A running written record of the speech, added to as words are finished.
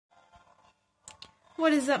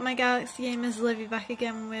What is up, my Galaxy Gamers? Livy back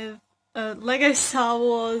again with Lego Star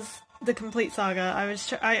Wars: The Complete Saga. I was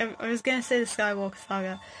going to say the Skywalker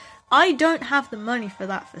Saga. I don't have the money for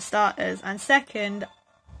that, for starters, and second,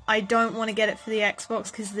 I don't want to get it for the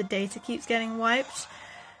Xbox because the data keeps getting wiped.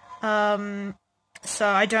 So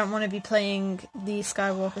I don't want to be playing the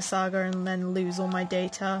Skywalker Saga and then lose all my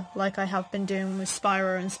data like I have been doing with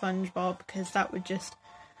Spyro and SpongeBob, because that would just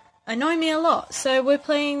annoy me a lot. So we're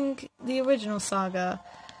playing the original saga.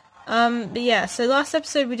 But yeah, so last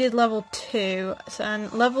episode we did level 2,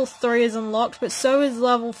 and level 3 is unlocked, but so is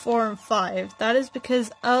level 4 and 5. That is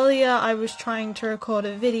because earlier I was trying to record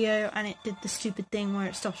a video and it did the stupid thing where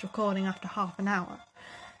it stops recording after half an hour.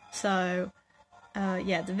 So,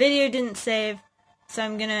 yeah, the video didn't save, so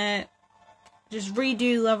I'm gonna just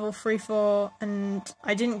redo level 3, 4, and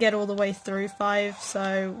I didn't get all the way through 5,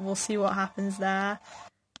 so we'll see what happens there.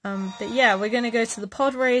 But yeah, we're gonna go to the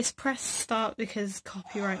pod race, press start because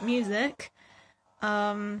copyright music.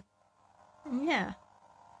 Yeah.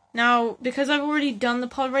 Now, because I've already done the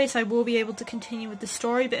pod race, I will be able to continue with the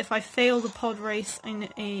story, but if I fail the pod race in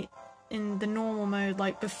the normal mode,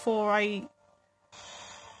 like before I...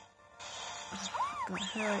 Oh, God,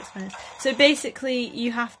 how do I explain this? So basically,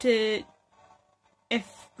 you have to... If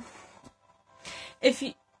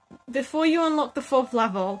you... Before you unlock the 4th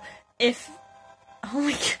level, if... Oh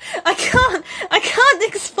my god, I can't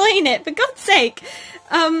explain it, for God's sake!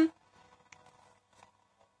 Why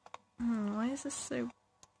is this so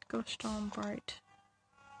gosh darn bright?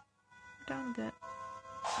 Down a bit.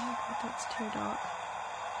 Oh god, that's too dark.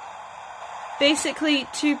 Basically,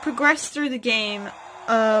 to progress through the game,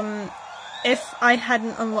 if I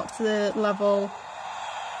hadn't unlocked the level...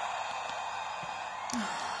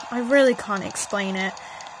 I really can't explain it.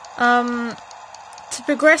 To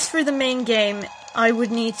progress through the main game, I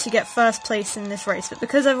would need to get first place in this race, but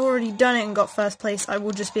because I've already done it and got first place, I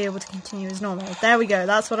will just be able to continue as normal. There we go,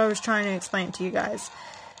 that's what I was trying to explain to you guys.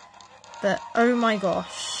 But, oh my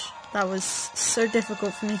gosh, that was so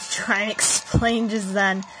difficult for me to try and explain just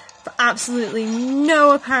then, for absolutely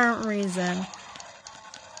no apparent reason.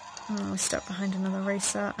 Oh, we're stuck behind another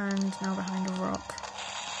racer, and now behind a rock.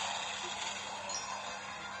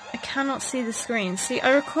 I cannot see the screen. See,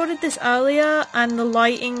 I recorded this earlier and the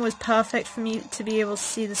lighting was perfect for me to be able to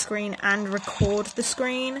see the screen and record the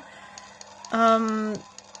screen. But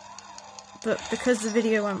because the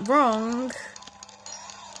video went wrong,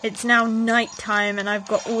 it's now nighttime and I've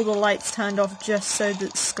got all the lights turned off just so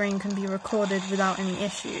that the screen can be recorded without any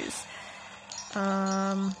issues.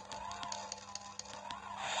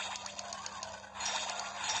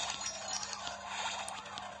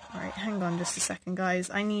 Alright, hang on just a second, guys.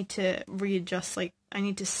 I need to readjust, like, I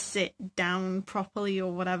need to sit down properly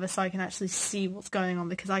or whatever so I can actually see what's going on,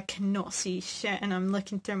 because I cannot see shit and I'm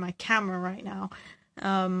looking through my camera right now,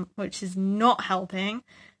 which is not helping.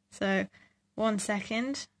 So, 1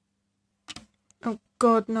 second. Oh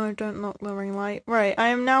god, no, don't knock the ring light. Right, I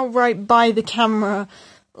am now right by the camera,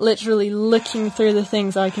 literally looking through the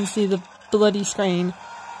thing so I can see the bloody screen.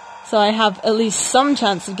 So I have at least some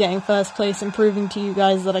chance of getting first place and proving to you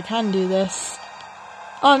guys that I can do this.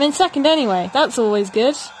 Oh, I'm in second anyway. That's always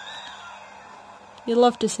good. You'd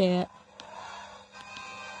love to see it.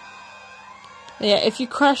 But yeah, if you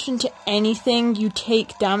crash into anything, you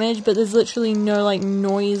take damage, but there's literally no, like,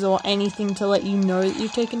 noise or anything to let you know that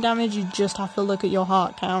you've taken damage. You just have to look at your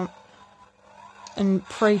heart count and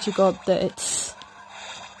pray to God that it's...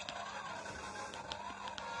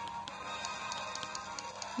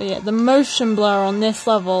 But yeah, the motion blur on this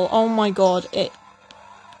level, oh my god, it...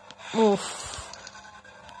 Oof.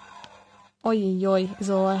 Oi oi is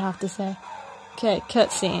all I have to say. Okay,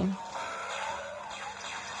 cutscene.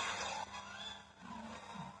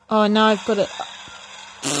 Oh, now I've got it...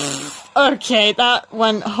 Okay, that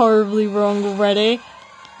went horribly wrong already.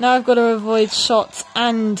 Now I've got to avoid shots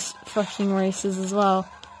and fucking races as well.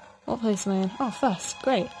 What place am I in? Oh, first.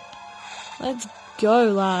 Great. Let's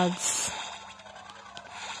go, lads.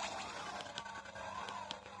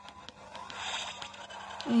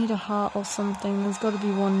 I need a heart or something. There's got to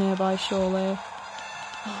be one nearby, surely.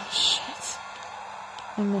 Oh, shit.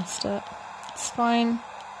 I missed it. It's fine.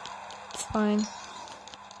 It's fine.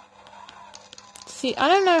 See, I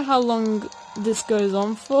don't know how long this goes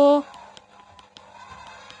on for.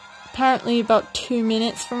 Apparently about 2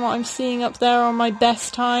 minutes from what I'm seeing up there on my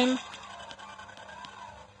best time.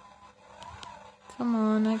 Come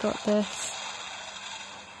on, I got this.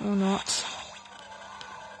 Or not.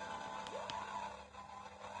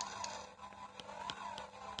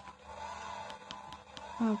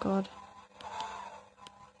 Oh god.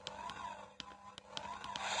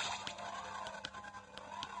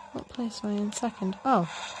 place am I in second? Oh.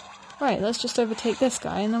 Right, let's just overtake this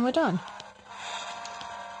guy and then we're done.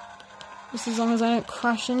 Just as long as I don't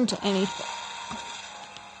crash into anything.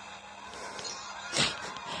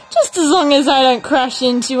 Just as long as I don't crash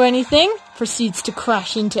into anything. Proceeds to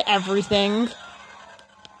crash into everything.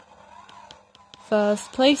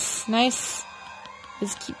 First place, nice.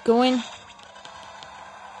 Let's keep going.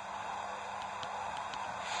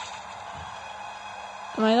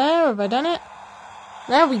 Am I there? Have I done it?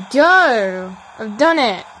 There we go! I've done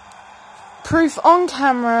it! Proof on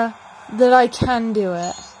camera that I can do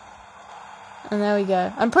it. And there we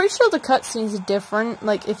go. I'm pretty sure the cutscenes are different,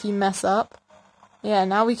 like if you mess up. Yeah,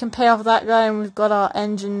 now we can pay off that guy and we've got our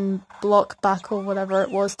engine block back or whatever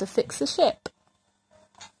it was to fix the ship.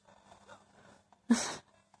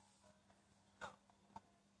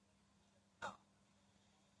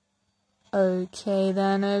 Okay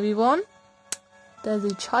then, Obi-Wan. There's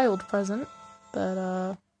a child present,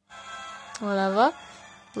 but whatever.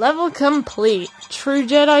 Level complete. True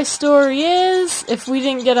Jedi story is, if we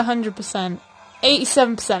didn't get 100%,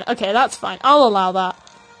 87%. Okay, that's fine. I'll allow that.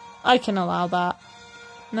 I can allow that.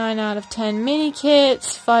 9 out of 10 mini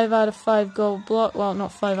kits, 5 out of 5 gold block. Well,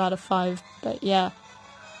 not 5 out of 5, but yeah.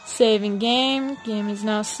 Saving game. Game is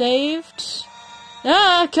now saved.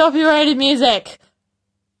 Ah, copyrighted music.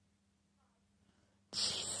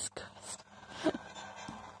 Jesus Christ.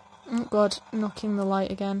 Oh god, knocking the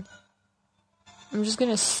light again. I'm just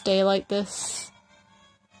gonna stay like this.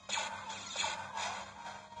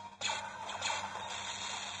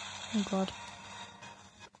 Oh god.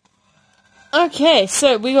 Okay,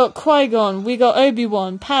 so we got Qui Gon, we got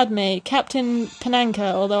Obi-Wan, Padme, Captain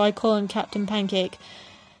Pananka, although I call him Captain Pancake,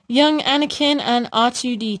 young Anakin, and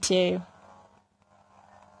R2-D2.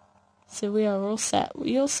 So we are all set.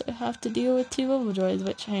 We also have to deal with 2 other droids,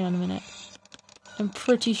 which, hang on a minute. I'm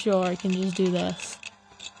pretty sure I can just do this.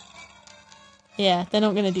 Yeah, they're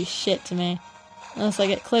not gonna do shit to me. Unless I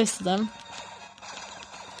get close to them.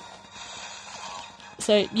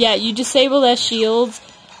 So, yeah, you disable their shields.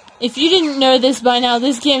 If you didn't know this by now,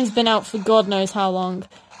 this game's been out for God knows how long.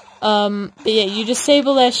 But yeah, you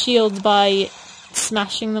disable their shields by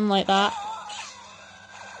smashing them like that.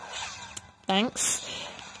 Thanks.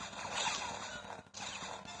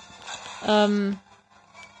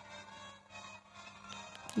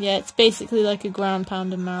 Yeah, it's basically like a ground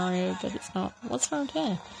pound in Mario, but it's not. What's around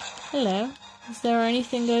here? Hello. Is there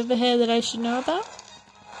anything over here that I should know about?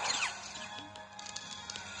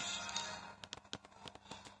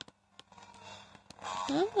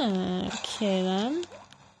 Ah, okay then.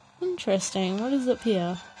 Interesting. What is up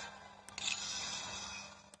here?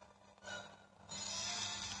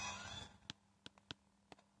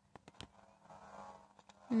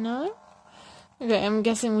 No? Okay, I'm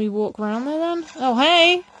guessing we walk around there then? Oh,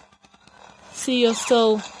 hey! See, you're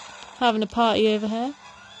still having a party over here.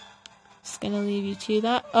 Just gonna leave you to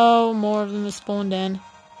that. Oh, more of them have spawned in.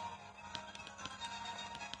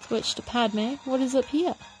 Switch to Padme. What is up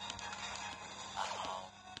here?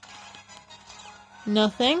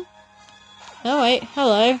 Nothing. Oh wait,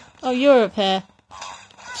 hello. Oh, you're up here.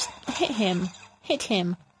 Just hit him. Hit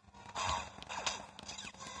him.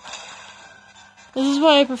 This is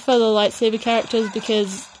why I prefer the lightsaber characters,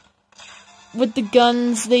 because with the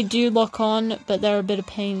guns they do lock on, but they're a bit of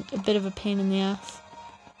a pain in the ass.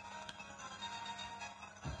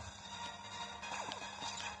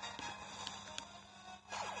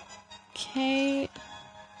 Okay.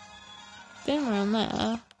 Been around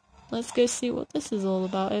there. Let's go see what this is all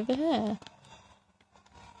about over here.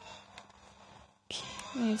 Okay,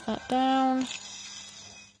 move that down.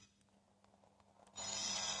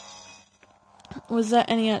 Was there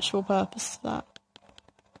any actual purpose to that?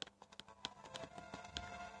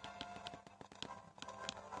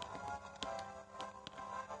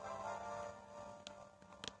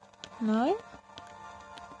 No?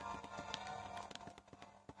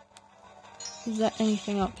 Is there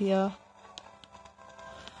anything up here?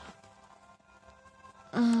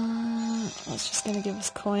 It's just gonna give us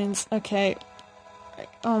coins. Okay.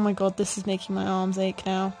 Oh my god, this is making my arms ache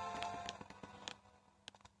now.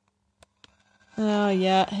 Oh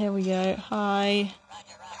yeah, here we go. Hi.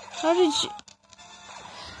 How did you...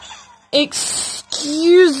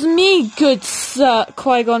 Excuse me, good sir.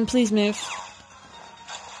 Qui Gon, please move.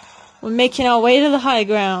 We're making our way to the high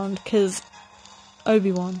ground, because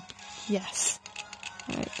Obi-Wan. Yes.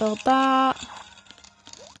 Alright, build that.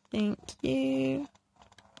 Thank you.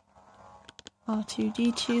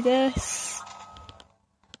 R2-D2 this.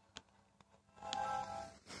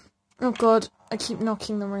 Oh god, I keep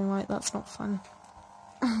knocking the ring light, that's not fun.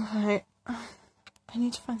 Alright. I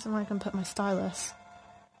need to find somewhere I can put my stylus.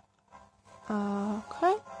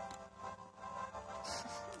 Okay.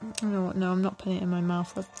 You know what? No, I'm not putting it in my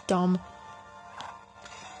mouth. That's dumb.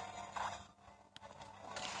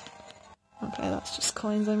 Okay, that's just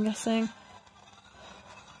coins, I'm guessing.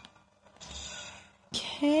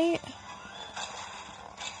 Okay.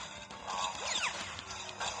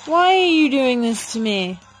 Why are you doing this to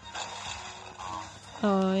me?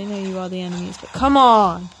 Oh, I know you are the enemies, but come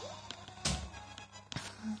on!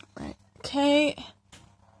 Right, okay.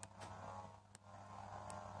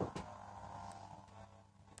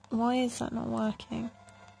 Why is that not working?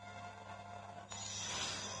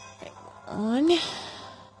 Right, on.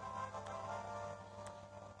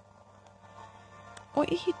 What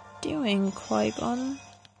are you doing, Qui Gon?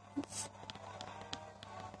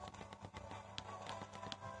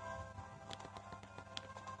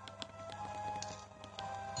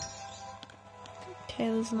 Okay,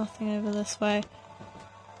 there's nothing over this way.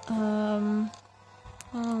 How long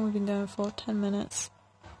have we been going for? 10 minutes.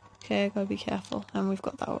 Okay, I gotta be careful. And we've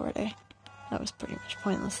got that already. That was pretty much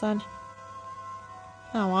pointless then.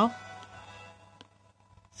 Oh well.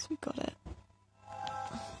 So we got it.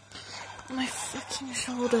 My fucking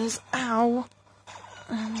shoulders. Ow.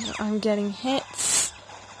 And I'm getting hits.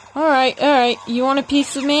 Alright. You want a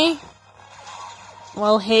piece of me?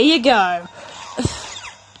 Well, here you go.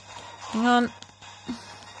 Hang on.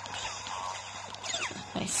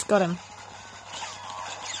 Nice, got him.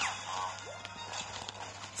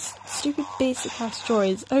 Stupid basic ass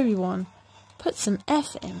droids. Obi-Wan, put some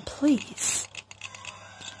effort in, please.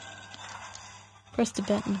 Press the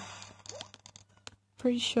button.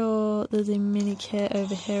 Pretty sure there's a mini kit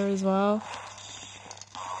over here as well,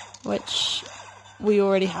 which we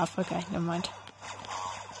already have. Okay, never mind.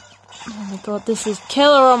 Oh my god, this is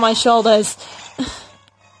killer on my shoulders.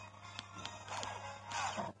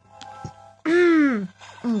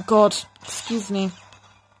 Oh god, excuse me.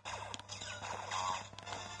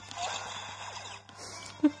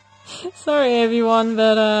 Sorry everyone,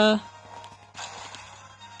 but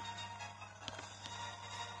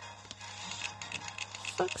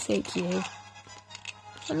fuck's sake, you.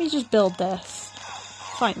 Let me just build this.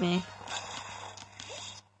 Fight me.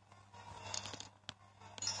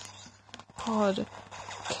 God,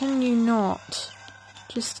 can you not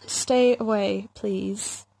just stay away,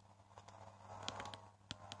 please?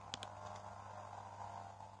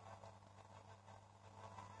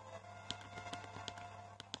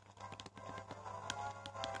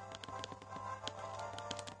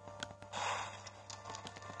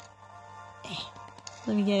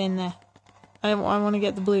 Let me get in there. I want to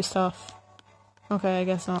get the blue stuff. Okay, I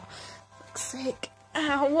guess not. For fuck's sake.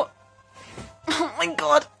 Ow. Oh my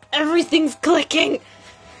god. Everything's clicking.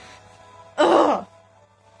 Ugh.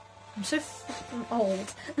 I'm so fucking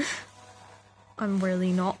old. I'm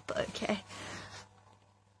really not, but okay.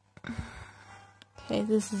 Okay,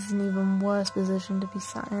 this is an even worse position to be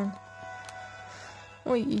sat in.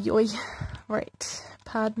 Oi, oi. Right.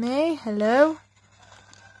 Padme, hello.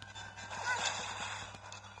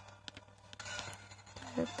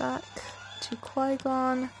 Go back to Qui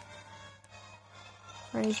Gon.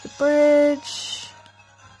 Raise the bridge.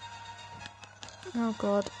 Oh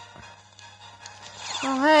god.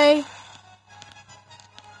 Oh hey!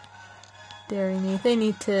 Deary me. They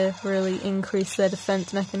need to really increase their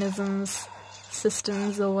defense mechanisms,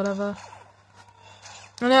 systems, or whatever.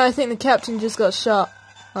 Oh no, I think the captain just got shot.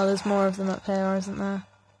 Oh, there's more of them up here, isn't there?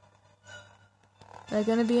 Are there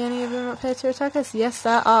gonna be any of them up here to attack us? Yes,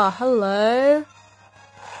 there are. Hello?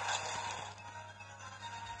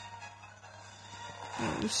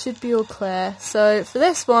 We should be all clear. So, for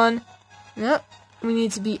this one, yep, we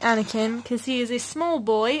need to beat Anakin, because he is a small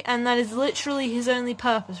boy, and that is literally his only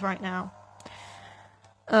purpose right now.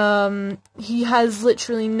 He has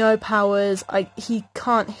literally no powers. He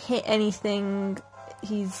can't hit anything.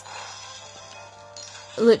 He's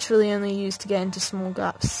literally only used to get into small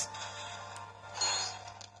gaps.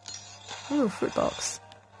 Ooh, fruit box.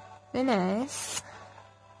 Very nice.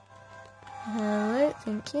 Hello,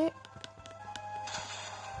 thank you.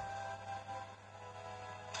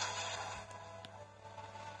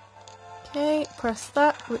 Okay, press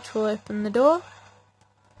that, which will open the door.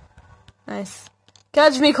 Nice.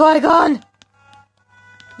 Catch me, Qui-Gon!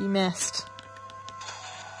 You missed.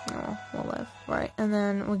 Oh, we'll live. Right, and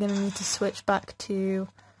then we're gonna need to switch back to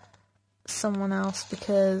someone else,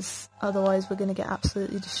 because otherwise we're gonna get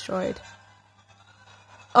absolutely destroyed.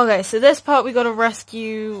 Okay, so this part we gotta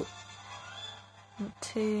rescue 1,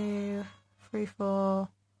 2, 3, 4,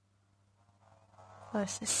 5,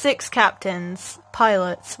 6 captains,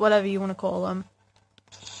 pilots, whatever you want to call them.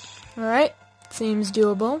 Alright, seems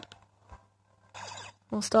doable.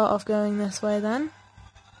 We'll start off going this way then.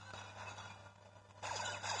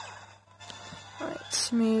 Right,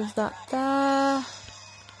 Let's move that there.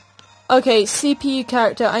 Okay, CPU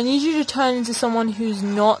character, I need you to turn into someone who's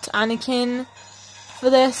not Anakin for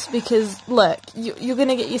this, because, look, you're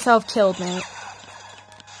gonna get yourself killed, mate.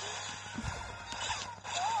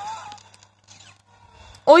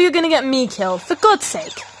 Or you're gonna get me killed, for God's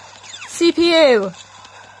sake. CPU!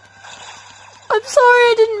 I'm sorry,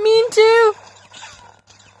 I didn't mean to!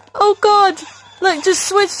 Oh God! Look, just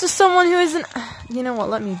switch to someone who isn't... You know what,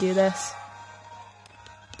 let me do this.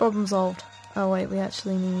 Problem solved. Oh wait, we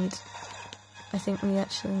actually need... I think we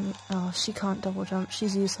actually need... Oh, she can't double jump,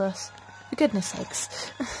 she's useless. For goodness sakes.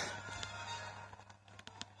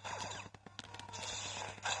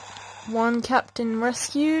 One captain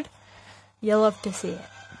rescued. You'll love to see it.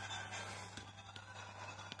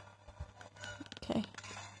 Okay.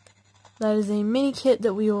 That is a mini kit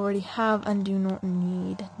that we already have and do not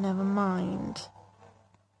need. Never mind.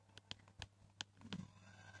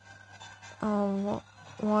 Oh, what?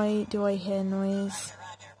 Why do I hear noise?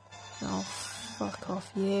 Oh, fuck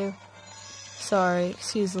off you. Sorry,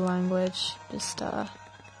 excuse the language. Just,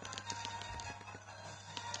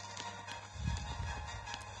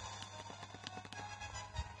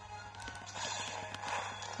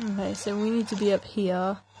 Okay, so we need to be up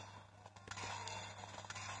here.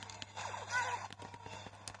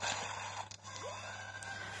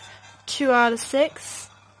 Two out of 6.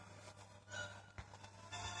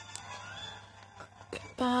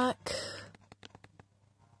 Get back.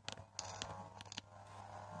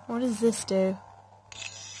 What does this do?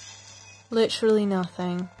 Literally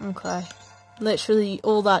nothing. Okay. Literally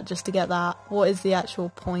all that just to get that. What is the actual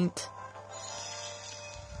point?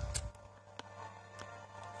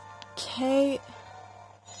 Okay.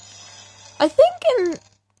 I think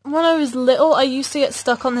when I was little, I used to get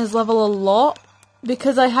stuck on this level a lot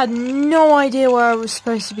because I had no idea where I was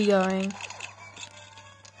supposed to be going.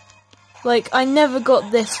 Like, I never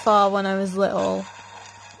got this far when I was little.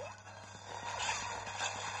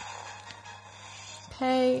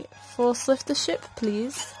 Okay, force lift the ship,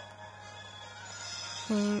 please.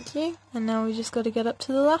 Thank you. And now we just gotta get up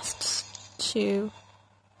to the last 2.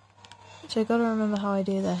 Which I gotta remember how I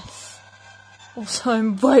do this. Also,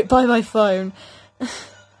 I'm right by my phone.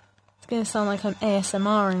 It's gonna sound like I'm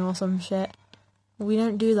ASMRing or some shit. We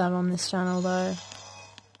don't do that on this channel, though.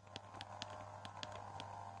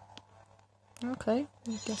 Okay,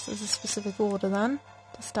 I guess there's a specific order then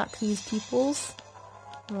to stack these peoples.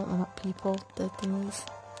 Well, they're not people, they're thingies.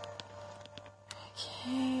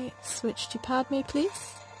 Okay, switch to Padme,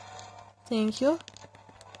 please. Thank you.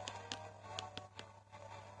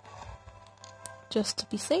 Just to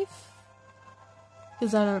be safe.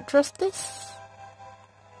 Because I don't trust this.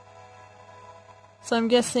 So I'm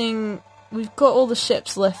guessing we've got all the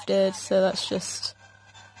ships lifted, so that's just...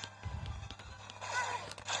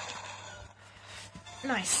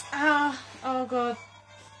 Nice. Ah, oh god.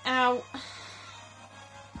 Ow.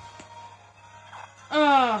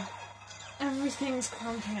 Ah, everything's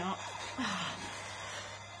cramping up.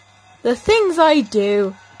 The things I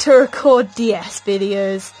do to record DS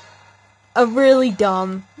videos are really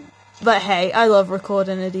dumb. But hey, I love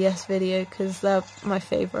recording a DS video because they're my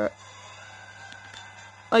favourite.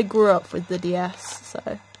 I grew up with the DS,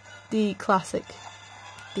 so the classic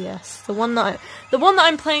DS. The one that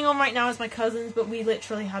I'm playing on right now is my cousin's, but we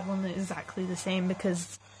literally had one that is exactly the same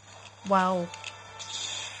because, well,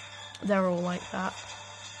 they're all like that.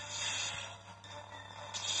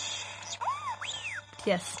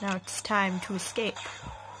 Yes, now it's time to escape.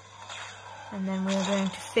 And then we're going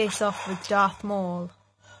to face off with Darth Maul.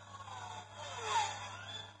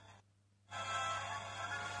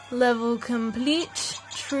 Level complete.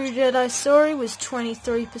 True Jedi Story was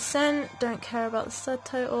 23%. Don't care about the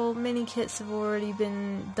subtitle. Mini kits have already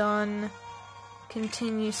been done.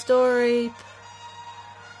 Continue story.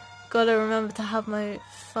 Gotta remember to have my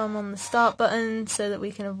thumb on the start button so that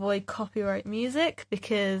we can avoid copyright music,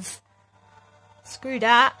 because screw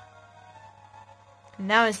that. And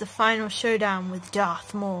now is the final showdown with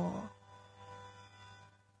Darth Maul.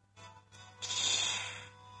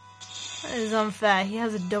 That is unfair. He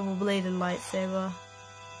has a double-bladed lightsaber.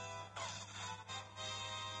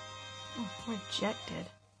 Oh, rejected.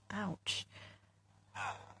 Ouch.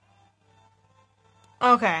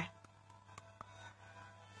 Okay.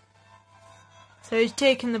 So he's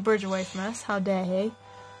taking the bridge away from us. How dare he?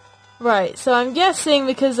 Right, so I'm guessing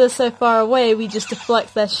because they're so far away, we just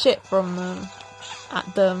deflect their ship from them.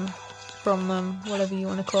 At them. From them. Whatever you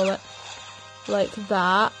want to call it. Like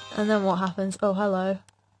that. And then what happens? Oh, hello.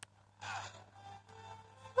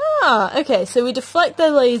 Ah, okay, so we deflect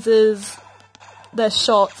their lasers, their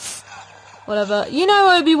shots, whatever. You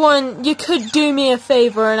know, Obi-Wan, you could do me a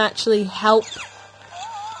favour and actually help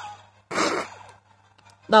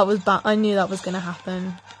that was bad. I knew that was going to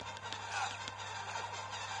happen.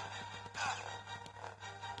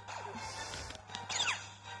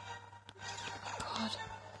 God.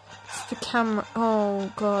 It's the camera.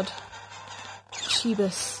 Oh, God.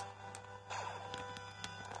 Jeebus.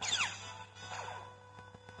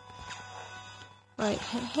 Right,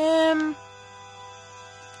 hit him.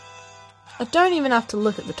 I don't even have to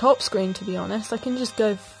look at the top screen, to be honest. I can just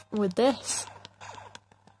go with this.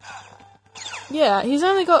 Yeah, he's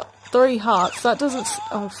only got 3 hearts. That doesn't...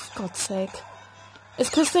 Oh, for God's sake. It's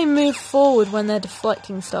because they move forward when they're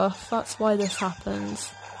deflecting stuff. That's why this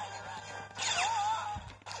happens.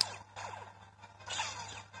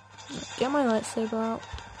 Get my lightsaber out.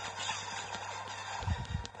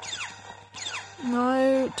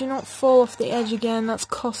 No, do not fall off the edge again. That's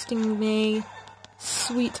costing me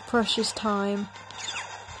sweet, precious time.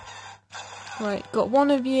 Right, got one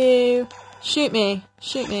of you. Shoot me.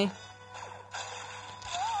 Shoot me.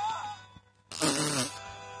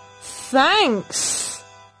 Thanks!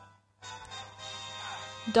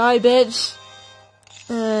 Die, bitch.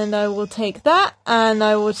 And I will take that, and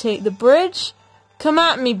I will take the bridge. Come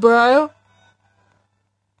at me, bro.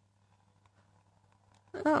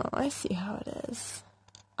 Oh, I see how it is.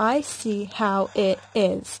 I see how it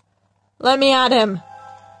is. Let me at him.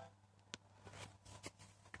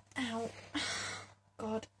 Ow.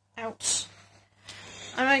 God. Ouch.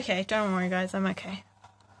 I'm okay. Don't worry, guys. I'm okay.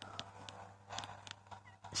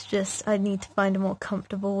 It's just, I need to find a more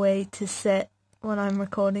comfortable way to sit when I'm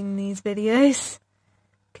recording these videos.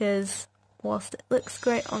 Because whilst it looks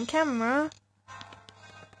great on camera...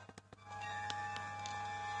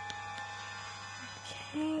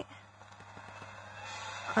 Okay.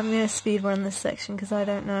 I'm going to speedrun this section because I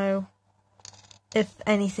don't know if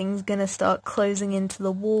anything's going to start closing into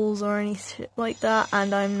the walls or anything like that,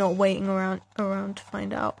 and I'm not waiting around to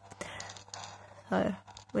find out. So,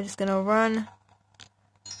 we're just going to run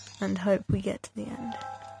and hope we get to the end.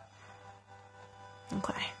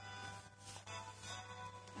 Okay.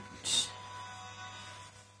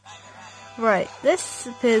 Right, this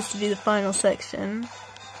appears to be the final section.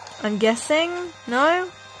 I'm guessing? No?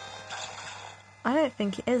 I don't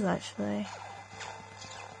think it is, actually.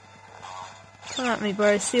 Come at me,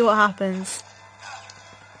 bro. See what happens.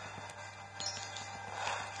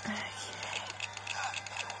 Okay.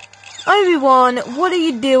 Obi-Wan, what are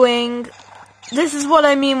you doing? This is what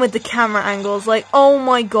I mean with the camera angles. Like, oh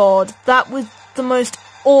my god. That was the most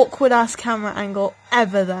awkward-ass camera angle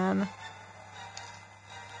ever then.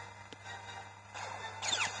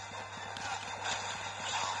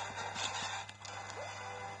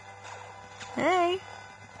 Hey.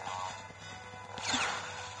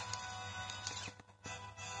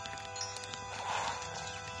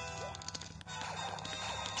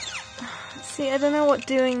 See, I don't know what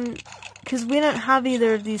doing, because we don't have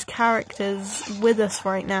either of these characters with us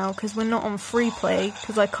right now, because we're not on free play,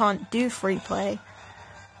 because I can't do free play.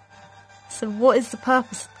 So what is the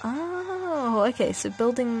purpose? Oh, okay, so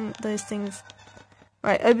building those things.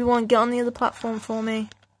 Right, Obi-Wan, get on the other platform for me.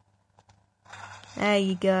 There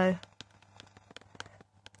you go.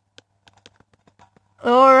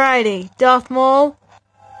 Alrighty, Darth Maul.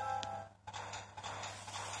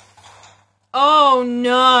 Oh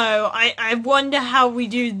no, I wonder how we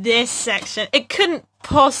do this section. It couldn't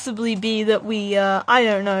possibly be that we, I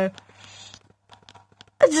don't know,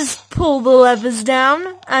 just pull the levers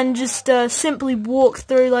down and just simply walk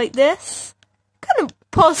through like this. Couldn't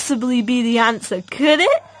possibly be the answer, could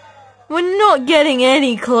it? We're not getting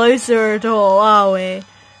any closer at all, are we?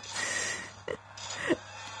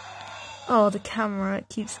 Oh, the camera, it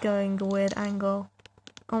keeps going a weird angle.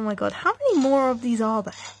 Oh my god, how many more of these are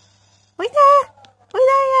there? We there? We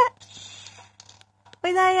there yet?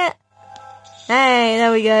 We there yet? Hey,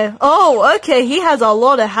 there we go. Oh, okay, he has a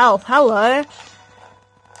lot of health. Hello.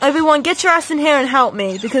 Obi-Wan, get your ass in here and help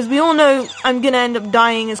me, because we all know I'm gonna end up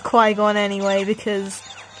dying as Qui Gon anyway, because...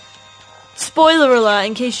 Spoiler alert,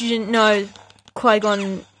 in case you didn't know, Qui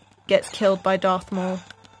Gon gets killed by Darth Maul.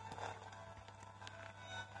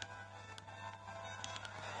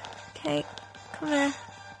 Okay, come here.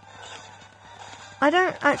 I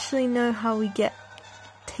don't actually know how we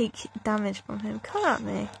take damage from him. Come at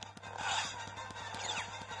me.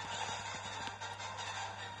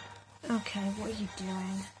 Okay, what are you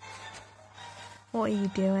doing? What are you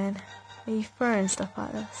doing? Are you throwing stuff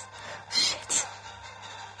at us? Shit.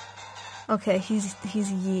 Okay, he's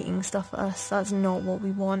yeeting stuff at us. That's not what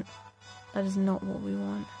we want. That is not what we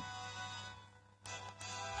want.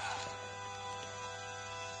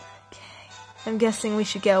 I'm guessing we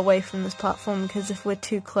should get away from this platform, because if we're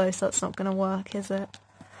too close, that's not going to work, is it?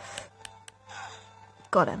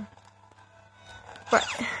 Got him. Right.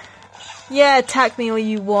 Yeah, attack me all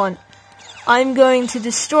you want. I'm going to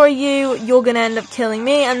destroy you, you're going to end up killing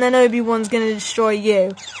me, and then Obi-Wan's going to destroy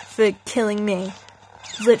you for killing me.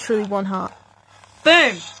 Literally one heart.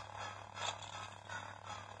 Boom!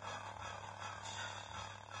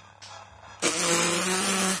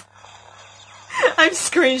 I'm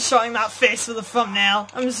screenshotting that face for the thumbnail.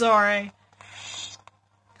 I'm sorry.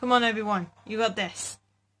 Come on, Obi-Wan. You got this.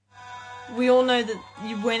 We all know that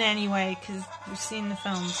you win anyway, because we've seen the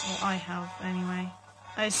films. Well, I have, anyway.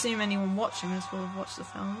 I assume anyone watching this will have watched the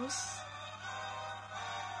films.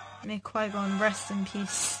 May Qui Gon rest in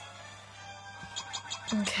peace.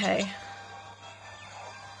 Okay.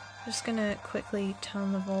 I'm just gonna quickly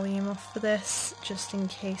turn the volume off for this, just in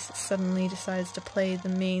case it suddenly decides to play the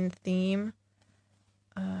main theme.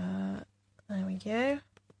 There we go.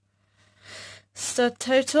 Stud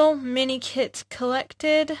total, mini kit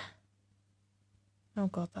collected. Oh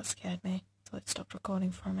god, that scared me. So it stopped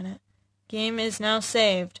recording for a minute. Game is now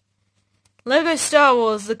saved. Lego Star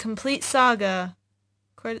Wars: The Complete Saga.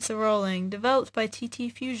 Credits are rolling. Developed by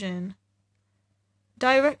TT Fusion.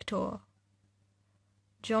 Director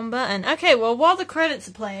John Burton. Okay, well, while the credits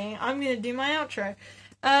are playing, I'm going to do my outro.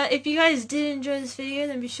 If you guys did enjoy this video,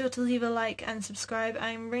 then be sure to leave a like and subscribe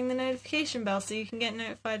and ring the notification bell so you can get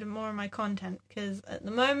notified of more of my content. Because at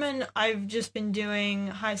the moment, I've just been doing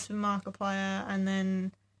Heist with Markiplier and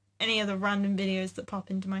then any other random videos that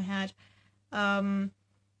pop into my head. I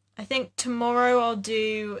think tomorrow I'll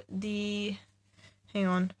do the... Hang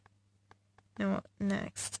on. Now what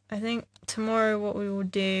next? I think tomorrow what we will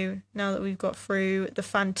do, now that we've got through the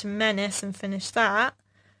Phantom Menace and finished that,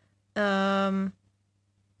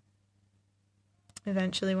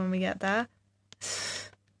 eventually when we get there.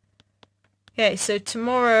 Okay, so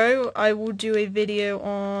tomorrow I will do a video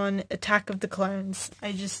on Attack of the Clones.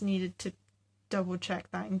 I just needed to double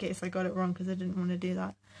check that in case I got it wrong because I didn't want to do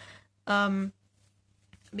that. But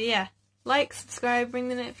yeah, like, subscribe, ring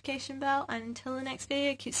the notification bell, and until the next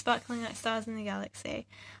video, keep sparkling like stars in the galaxy.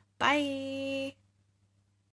 Bye!